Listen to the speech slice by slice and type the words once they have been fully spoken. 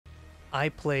I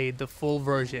played the full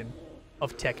version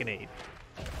of Tekken 8.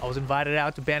 I was invited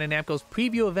out to Bandai Namco's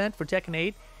preview event for Tekken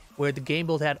 8, where the game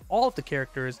build had all of the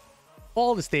characters,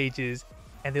 all the stages,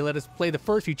 and they let us play the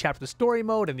first few chapters of the story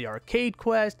mode and the arcade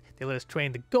quest. They let us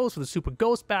train the ghosts for the super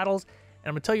ghost battles, and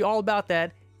I'm going to tell you all about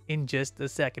that in just a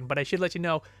second. But I should let you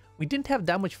know, we didn't have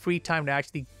that much free time to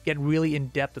actually get really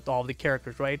in-depth with all of the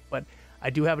characters, right? But I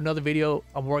do have another video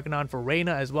I'm working on for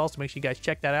Reina as well, so make sure you guys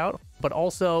check that out. But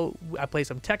also, I play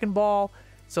some Tekken Ball.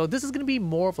 So this is going to be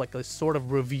more of like a sort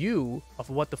of review of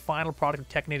what the final product of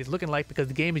Tekken 8 is looking like, because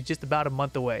the game is just about a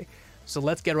month away. So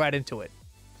let's get right into it.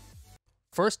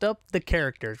 First up, the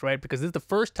characters, right? Because this is the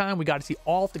first time we got to see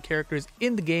all of the characters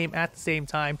in the game at the same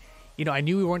time. You know, I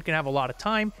knew we weren't going to have a lot of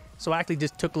time, so I actually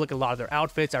just took a look at a lot of their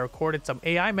outfits. I recorded some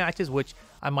AI matches, which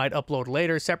I might upload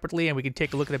later separately, and we can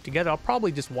take a look at them together. I'll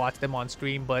probably just watch them on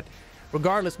stream, but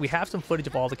regardless, we have some footage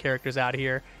of all the characters out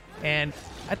here. And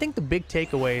I think the big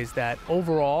takeaway is that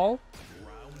overall,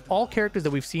 all characters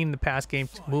that we've seen in the past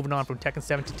games, moving on from Tekken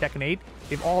 7 to Tekken 8,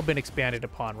 they've all been expanded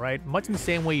upon, right? Much in the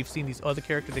same way you've seen these other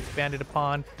characters expanded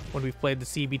upon when we've played the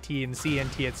CBT and the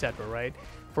CNT, etc., right?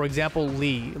 For example,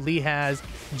 Lee. Lee has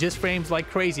just frames like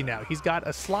crazy now. He's got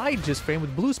a slide just frame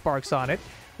with blue sparks on it,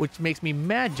 which makes me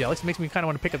mad jealous. It makes me kind of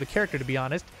want to pick up the character, to be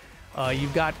honest.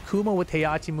 You've got Kuma with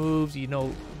Heihachi moves. You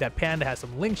know that Panda has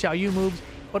some Ling Xiaoyu moves.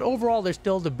 But overall, they're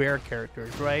still the bear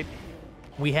characters, right?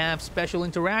 We have special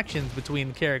interactions between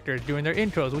the characters during their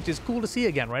intros, which is cool to see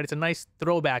again, right? It's a nice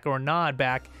throwback or a nod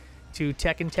back to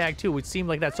Tekken Tag 2, which seemed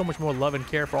like that's so much more love and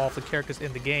care for all the characters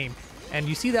in the game. And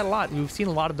you see that a lot. We've seen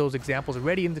a lot of those examples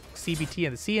already in the CBT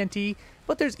and the CNT,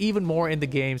 but there's even more in the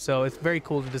game, so it's very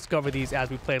cool to discover these as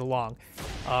we played along.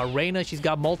 Reina, she's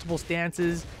got multiple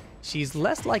stances. She's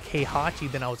less like Heihachi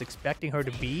than I was expecting her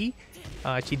to be.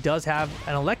 She does have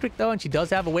an electric, though, and she does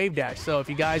have a wave dash. So if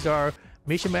you guys are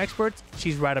Mishima experts,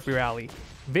 she's right up your alley.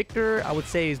 Victor, I would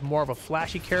say, is more of a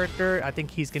flashy character. I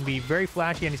think he's going to be very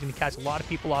flashy, and he's going to catch a lot of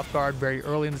people off guard very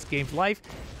early in this game's life.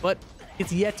 But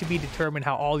it's yet to be determined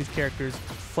how all these characters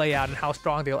play out and how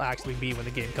strong they'll actually be when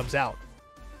the game comes out.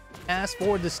 As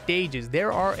for the stages,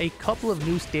 there are a couple of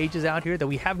new stages out here that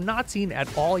we have not seen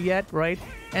at all yet, right?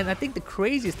 And I think the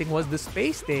craziest thing was the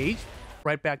space stage,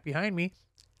 right back behind me.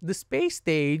 The space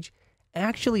stage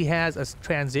actually has a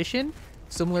transition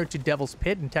similar to Devil's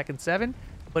Pit in Tekken 7,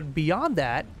 but beyond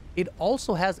that, it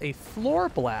also has a floor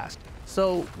blast.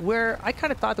 So where I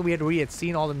kind of thought that we had already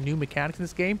seen all the new mechanics in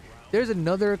this game, there's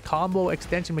another combo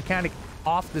extension mechanic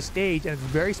off the stage, and it's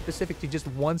very specific to just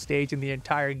one stage in the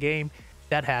entire game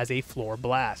that has a floor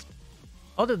blast.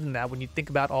 Other than that, when you think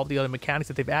about all the other mechanics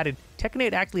that they've added, Tekken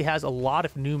 8 actually has a lot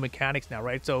of new mechanics now,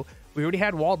 right? So we already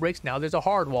had wall breaks, now there's a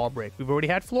hard wall break. We've already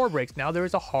had floor breaks, now there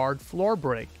is a hard floor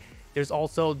break. There's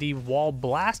also the wall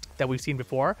blast that we've seen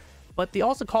before, but they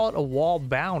also call it a wall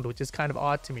bound, which is kind of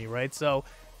odd to me, right? So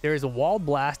there is a wall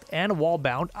blast and a wall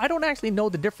bound. I don't actually know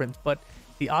the difference, but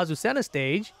the Azucena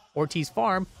stage, Ortiz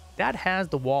Farm, that has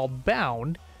the wall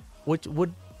bound, which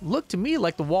would look to me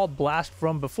like the wall blast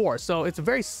from before. So it's a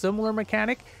very similar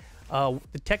mechanic. The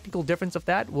technical difference of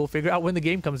that we'll figure out when the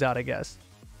game comes out, I guess.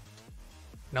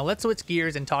 Now let's switch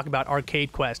gears and talk about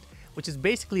Arcade Quest, which is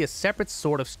basically a separate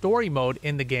sort of story mode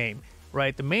in the game,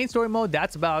 right? The main story mode,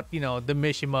 that's about, you know, the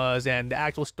Mishimas and the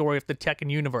actual story of the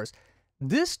Tekken universe.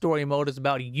 This story mode is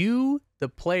about you, the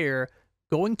player,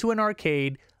 going to an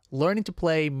arcade, learning to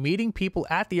play, meeting people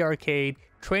at the arcade,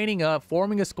 training up,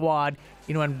 forming a squad,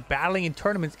 you know, and battling in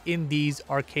tournaments in these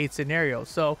arcade scenarios.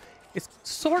 So it's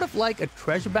sort of like a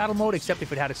treasure battle mode, except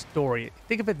if it had a story.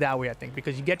 Think of it that way, I think,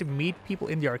 because you get to meet people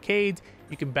in the arcades,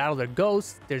 you can battle their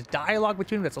ghosts, there's dialogue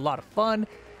between them that's a lot of fun.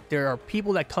 There are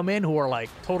people that come in who are like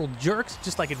total jerks,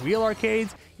 just like in real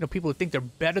arcades, you know, people who think they're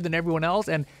better than everyone else,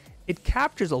 and it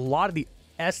captures a lot of the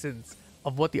essence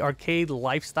of what the arcade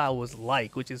lifestyle was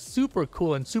like, which is super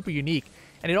cool and super unique.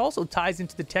 And it also ties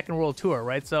into the Tekken World Tour,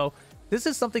 right? So this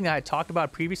is something that I talked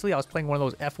about previously. I was playing one of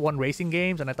those F1 racing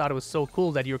games, and I thought it was so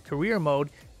cool that your career mode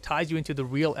ties you into the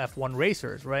real F1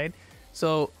 racers, right?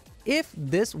 So if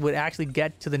this would actually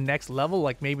get to the next level,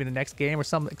 like maybe the next game or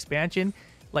some expansion,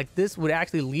 like this would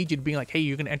actually lead you to being like, hey,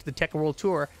 you're going to enter the Tekken World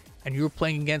Tour, and you're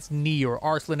playing against Knee or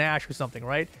Arslan Ash or something,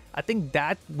 right? I think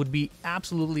that would be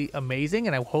absolutely amazing,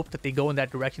 and I hope that they go in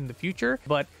that direction in the future.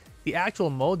 But the actual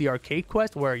mode, the Arcade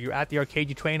Quest, where you're at the arcade,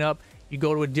 you train up, you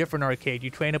go to a different arcade, you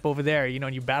train up over there, you know,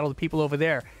 and you battle the people over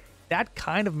there. That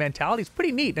kind of mentality is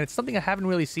pretty neat, and it's something I haven't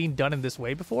really seen done in this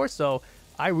way before, so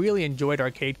I really enjoyed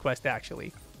Arcade Quest,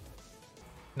 actually.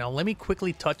 Now, let me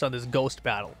quickly touch on this Ghost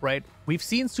Battle, right? We've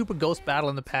seen Super Ghost Battle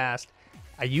in the past.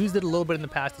 I used it a little bit in the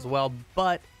past as well,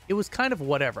 but it was kind of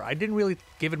whatever. I didn't really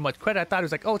give it much credit. I thought it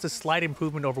was like, oh, it's a slight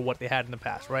improvement over what they had in the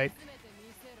past, right?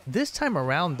 This time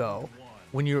around, though,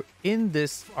 when you're in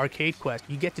this arcade quest,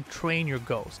 you get to train your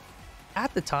ghost.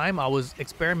 At the time, I was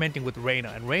experimenting with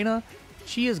Reina, and Reina,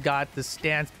 she has got the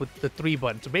stance with the 3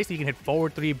 buttons. So basically, you can hit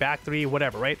forward 3, back 3,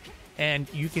 whatever, right?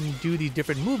 And you can do these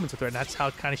different movements with her, and that's how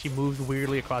kind of she moves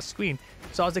weirdly across the screen.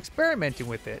 So I was experimenting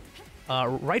with it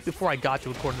right before I got to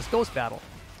record this ghost battle.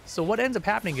 So what ends up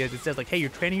happening is it says like, hey, you're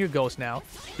training your ghost now,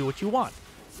 do what you want.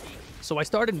 So I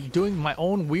started doing my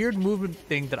own weird movement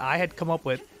thing that I had come up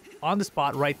with on the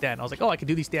spot right then. I was like, oh, I can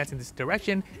do these stances in this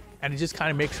direction, and it just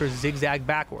kind of makes her zigzag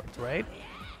backwards, right?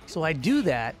 So I do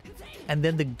that, and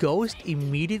then the ghost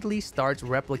immediately starts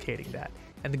replicating that.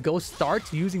 And the ghost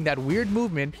starts using that weird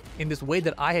movement in this way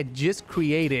that I had just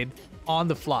created on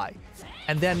the fly.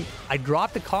 And then I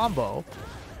drop the combo,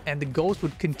 and the ghost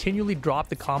would continually drop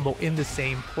the combo in the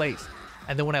same place.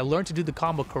 And then when I learned to do the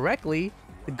combo correctly,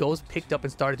 the ghost picked up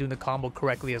and started doing the combo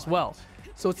correctly as well.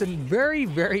 So it's a very,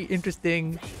 very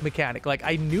interesting mechanic. Like,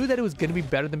 I knew that it was going to be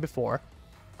better than before,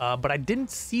 but I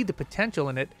didn't see the potential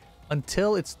in it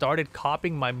until it started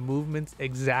copying my movements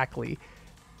exactly.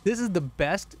 This is the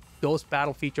best ghost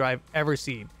battle feature I've ever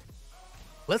seen.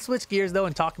 Let's switch gears though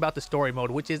and talk about the story mode,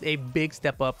 which is a big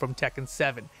step up from Tekken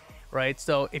 7, right?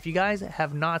 So if you guys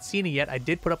have not seen it yet, I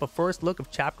did put up a first look of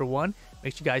Chapter 1.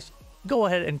 Make sure you guys go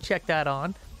ahead and check that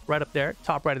on right up there,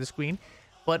 top right of the screen.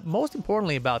 But most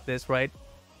importantly about this, right,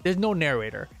 there's no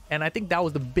narrator. And I think that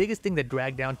was the biggest thing that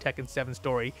dragged down Tekken 7's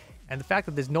story. And the fact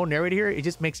that there's no narrator here, it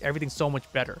just makes everything so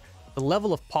much better. The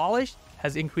level of polish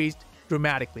has increased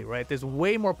dramatically, right? There's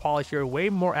way more polish here, way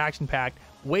more action-packed,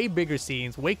 way bigger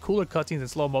scenes, way cooler cutscenes and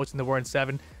slow motion than there were in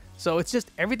 7. So it's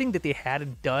just everything that they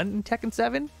had done in Tekken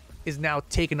 7 is now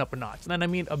taken up a notch. And I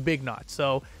mean a big notch.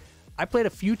 So I played a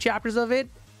few chapters of it.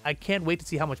 I can't wait to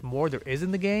see how much more there is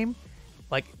in the game.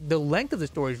 Like, the length of the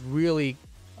story is really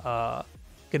going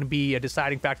to be a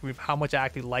deciding factor of how much I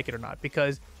actually like it or not.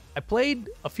 Because I played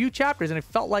a few chapters and it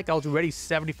felt like I was already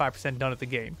 75% done at the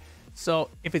game. So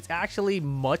if it's actually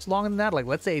much longer than that, like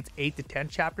let's say it's 8 to 10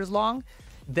 chapters long,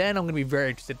 then I'm going to be very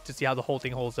interested to see how the whole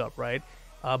thing holds up, right?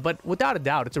 But without a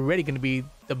doubt, it's already going to be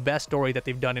the best story that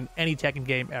they've done in any Tekken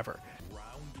game ever.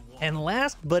 And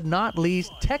last but not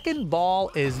least, Tekken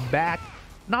Ball is back.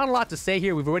 Not a lot to say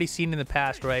here. We've already seen it in the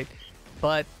past, right?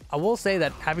 But I will say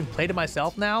that having played it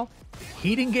myself now,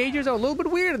 heat engagers are a little bit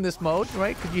weird in this mode,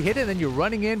 right? Because you hit it and then you're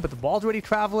running in, but the ball's already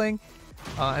traveling.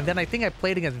 And then I think I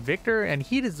played against Victor, and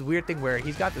heat is this weird thing where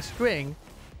he's got the string,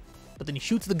 but then he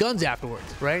shoots the guns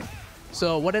afterwards, right?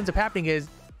 So what ends up happening is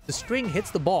the string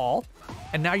hits the ball,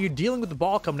 and now you're dealing with the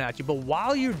ball coming at you. But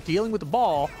while you're dealing with the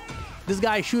ball, this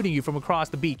guy is shooting you from across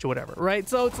the beach or whatever, right?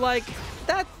 So it's like,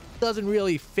 that doesn't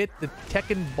really fit the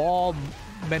Tekken Ball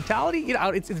mentality. You know,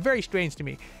 it's very strange to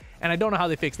me, and I don't know how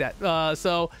they fix that.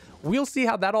 So we'll see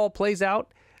how that all plays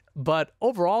out. But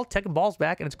overall, Tekken Ball's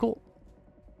back, and it's cool.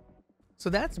 So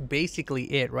that's basically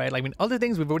it, right? Like, I mean, other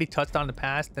things we've already touched on in the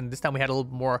past, and this time we had a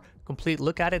little more complete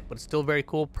look at it, but it's still very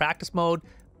cool. Practice mode,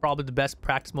 probably the best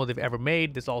practice mode they've ever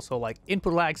made. There's also like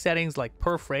input lag settings, like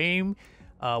per frame,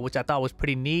 which I thought was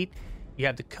pretty neat. You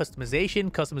have the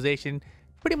customization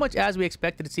pretty much as we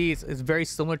expected to see. It's very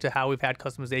similar to how we've had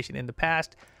customization in the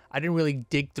past. I didn't really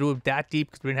dig through it that deep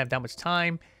because we didn't have that much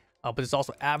time, but there's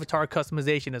also avatar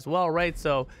customization as well, right?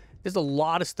 So there's a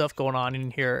lot of stuff going on in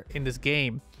here in this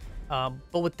game.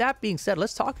 But with that being said,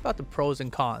 let's talk about the pros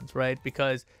and cons, right?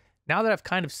 Because now that I've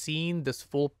kind of seen this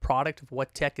full product of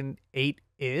what Tekken 8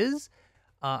 is,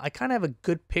 I kind of have a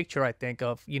good picture, I think,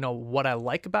 of, you know, what I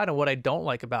like about it and what I don't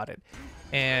like about it.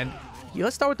 And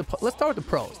let's start with the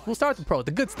pros. We'll start with the pros,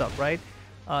 the good stuff, right?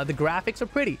 The graphics are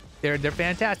pretty. They're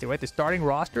fantastic, right? The starting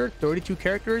roster, 32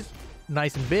 characters,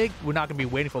 nice and big. We're not going to be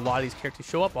waiting for a lot of these characters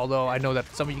to show up, although I know that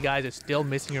some of you guys are still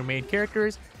missing your main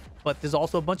characters. But there's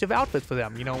also a bunch of outfits for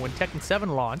them. You know, when Tekken 7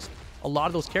 launched, a lot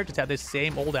of those characters had the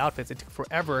same old outfits. It took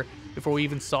forever before we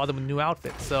even saw them in new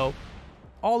outfits. So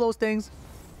all those things,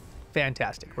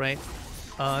 fantastic, right?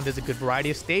 There's a good variety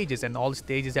of stages, and all the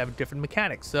stages have different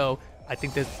mechanics. So I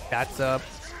think that's a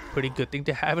pretty good thing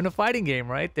to have in a fighting game,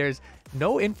 right? There's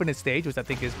no infinite stage, which I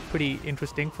think is pretty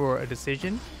interesting for a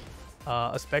decision,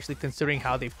 especially considering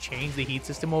how they've changed the heat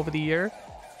system over the year.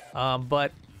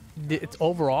 But it's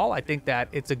overall, I think that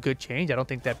it's a good change. I don't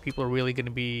think that people are really going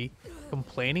to be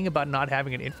complaining about not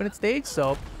having an infinite stage.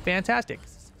 So fantastic.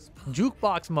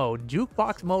 Jukebox mode.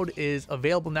 Jukebox mode is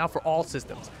available now for all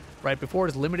systems, right? Before it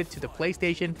was limited to the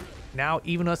PlayStation. Now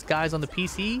even us guys on the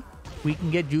PC, we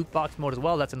can get jukebox mode as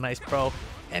well. That's a nice pro.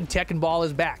 And Tekken Ball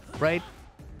is back, right?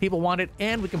 People want it,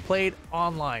 and we can play it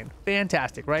online.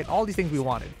 Fantastic, right? All these things we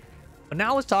wanted. But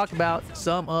now let's talk about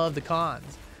some of the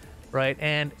cons, right?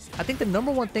 And I think the number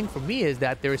one thing for me is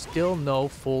that there is still no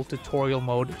full tutorial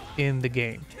mode in the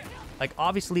game. Like,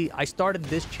 obviously, I started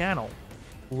this channel,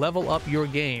 Level Up Your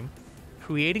Game,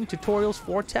 creating tutorials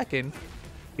for Tekken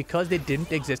because they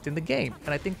didn't exist in the game.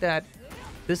 And I think that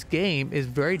this game is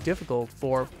very difficult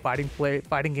for fighting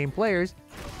game players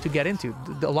to get into.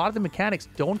 A lot of the mechanics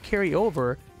don't carry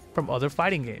over from other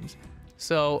fighting games.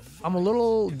 So I'm a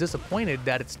little disappointed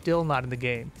that it's still not in the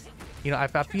game. You know, I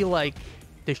feel like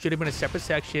there should have been a separate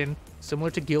section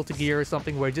similar to Guilty Gear or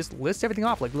something where it just lists everything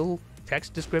off, like little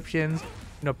text descriptions,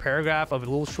 you know, paragraph of a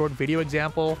little short video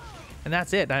example, and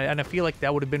that's it. And I feel like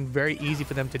that would have been very easy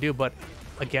for them to do, but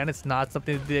again, it's not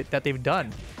something that they've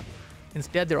done.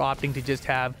 Instead, they're opting to just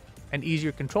have an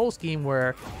easier control scheme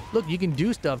where, look, you can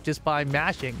do stuff just by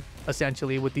mashing,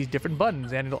 essentially, with these different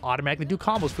buttons, and it'll automatically do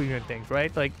combos for you and things,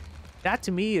 right? Like, that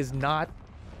to me is not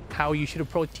how you should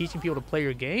approach teaching people to play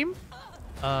your game,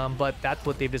 but that's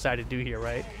what they've decided to do here,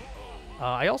 right?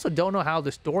 I also don't know how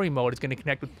the story mode is going to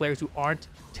connect with players who aren't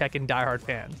Tekken diehard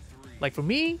fans. Like, for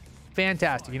me,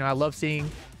 fantastic. You know, I love seeing,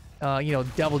 you know,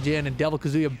 Devil Jin and Devil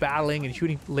Kazuya battling and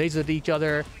shooting lasers at each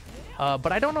other.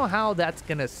 But I don't know how that's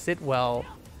going to sit well,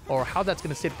 or how that's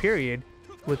going to sit, period,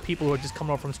 with people who are just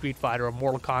coming over from Street Fighter or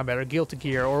Mortal Kombat or Guilty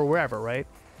Gear or wherever, right?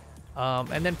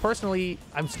 And then personally,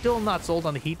 I'm still not sold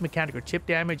on the heat mechanic or chip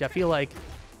damage. I feel like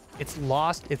it's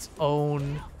lost its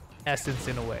own essence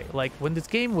in a way. Like, when this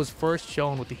game was first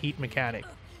shown with the heat mechanic,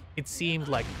 it seemed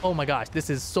like, oh my gosh, this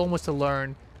is so much to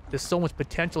learn. There's so much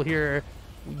potential here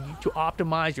to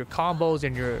optimize your combos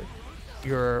and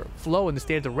your flow in the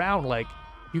state of the round. Like,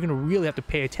 you're gonna really have to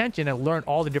pay attention and learn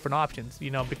all the different options, you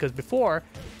know, because before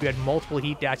we had multiple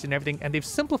heat dashes and everything, and they've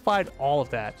simplified all of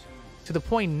that to the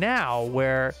point now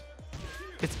where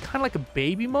it's kind of like a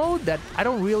baby mode that I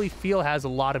don't really feel has a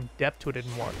lot of depth to it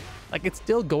anymore. Like, it's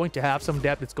still going to have some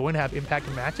depth, it's going to have impact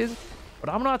in matches, but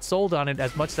I'm not sold on it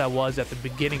as much as I was at the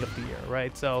beginning of the year,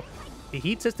 right? So the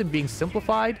heat system being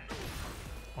simplified,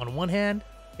 on one hand,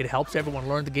 it helps everyone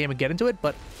learn the game and get into it,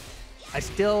 but I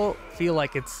still feel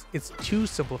like it's too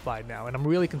simplified now, and I'm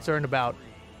really concerned about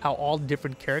how all the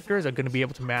different characters are going to be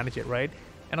able to manage it, right?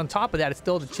 And on top of that, it's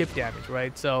still the chip damage,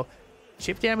 right? So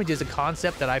chip damage is a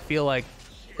concept that I feel like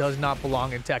does not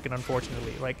belong in Tekken,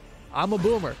 unfortunately. Like, I'm a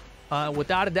boomer.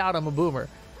 Without a doubt, I'm a boomer.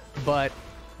 But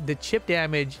the chip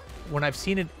damage, when I've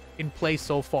seen it in play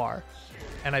so far,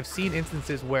 and I've seen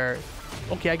instances where,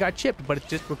 okay, I got chipped, but it's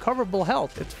just recoverable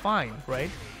health. It's fine,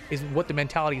 right? Is what the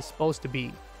mentality is supposed to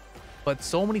be. But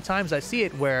so many times I see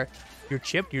it where you're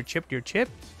chipped,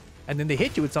 and then they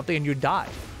hit you with something and you die.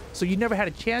 So you never had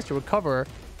a chance to recover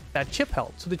that chip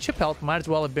health. So the chip health might as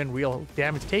well have been real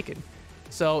damage taken.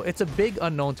 So it's a big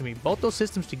unknown to me. Both those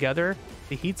systems together,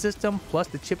 the heat system plus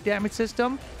the chip damage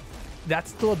system, that's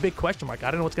still a big question mark.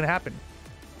 I don't know what's going to happen.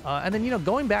 And then, you know,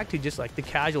 going back to just like the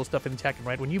casual stuff in Tekken,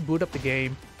 right? When you boot up the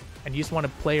game and you just want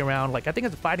to play around, like, I think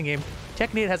as a fighting game,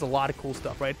 Tekken 8 has a lot of cool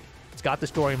stuff, right? It's got the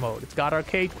story mode. It's got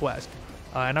Arcade Quest.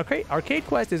 And Arcade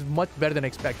Quest is much better than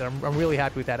expected. I'm really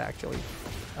happy with that, actually.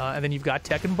 And then you've got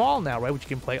Tekken Ball now, right? Which you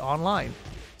can play online.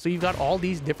 So you've got all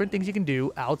these different things you can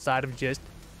do outside of just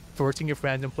forcing your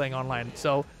friends and playing online.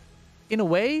 So in a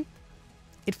way,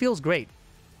 it feels great.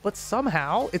 But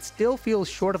somehow, it still feels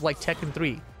short of like Tekken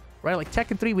 3, right? Like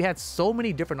Tekken 3, we had so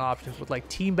many different options with like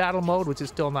team battle mode, which is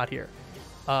still not here.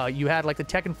 You had like the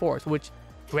Tekken Force, which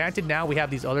granted now we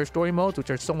have these other story modes, which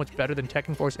are so much better than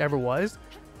Tekken Force ever was.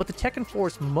 But the Tekken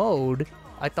Force mode,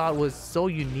 I thought was so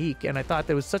unique, and I thought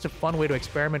there was such a fun way to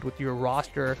experiment with your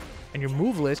roster and your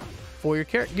move list for your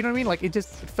character. You know what I mean? Like, it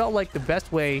felt like the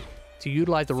best way to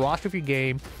utilize the roster of your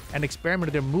game and experiment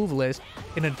with their move list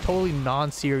in a totally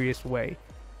non-serious way.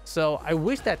 So I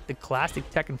wish that the classic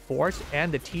Tekken Force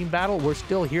and the team battle were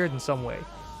still here in some way.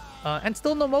 And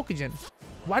still no Mokujin.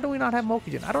 Why do we not have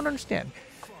Mokujin? I don't understand.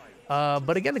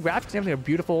 But again, the graphics and everything are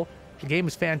beautiful. The game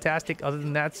is fantastic other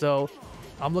than that, so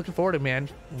I'm looking forward to it, man.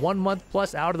 1 month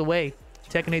plus out of the way.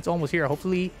 Tekken 8's almost here.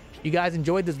 Hopefully you guys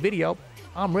enjoyed this video.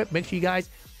 I'm Rip. Make sure you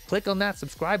guys click on that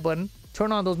subscribe button.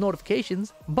 Turn on those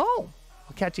notifications. Boom!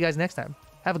 I'll catch you guys next time.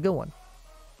 Have a good one.